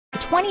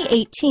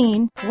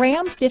2018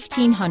 Ram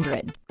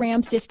 1500.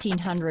 Ram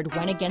 1500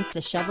 went against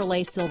the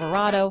Chevrolet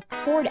Silverado,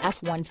 Ford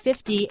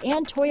F-150,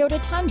 and Toyota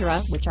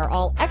Tundra, which are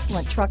all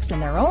excellent trucks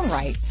in their own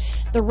right.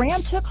 The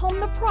Ram took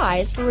home the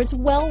prize for its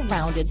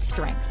well-rounded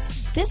strengths.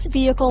 This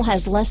vehicle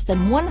has less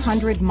than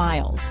 100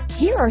 miles.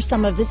 Here are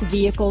some of this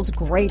vehicle's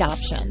great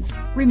options: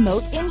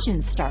 remote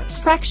engine start,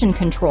 traction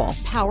control,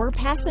 power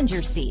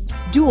passenger seat,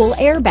 dual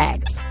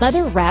airbags,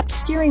 leather-wrapped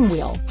steering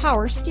wheel,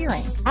 power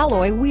steering,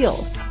 alloy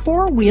wheels,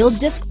 four-wheel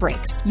disc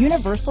brakes,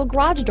 universal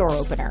garage door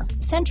opener,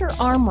 center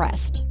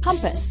armrest,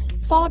 compass,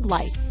 fog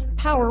lights,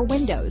 power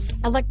windows,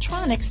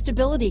 electronic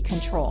stability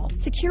control,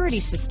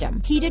 security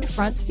system, heated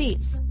front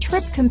seats,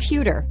 trip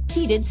computer,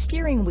 heated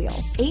steering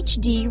wheel,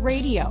 HD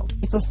radio.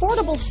 If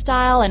affordable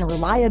style and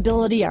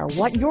reliability are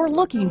what you're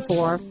looking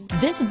for,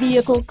 this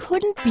vehicle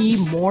couldn't be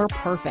more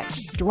perfect.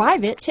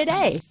 Drive it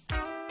today.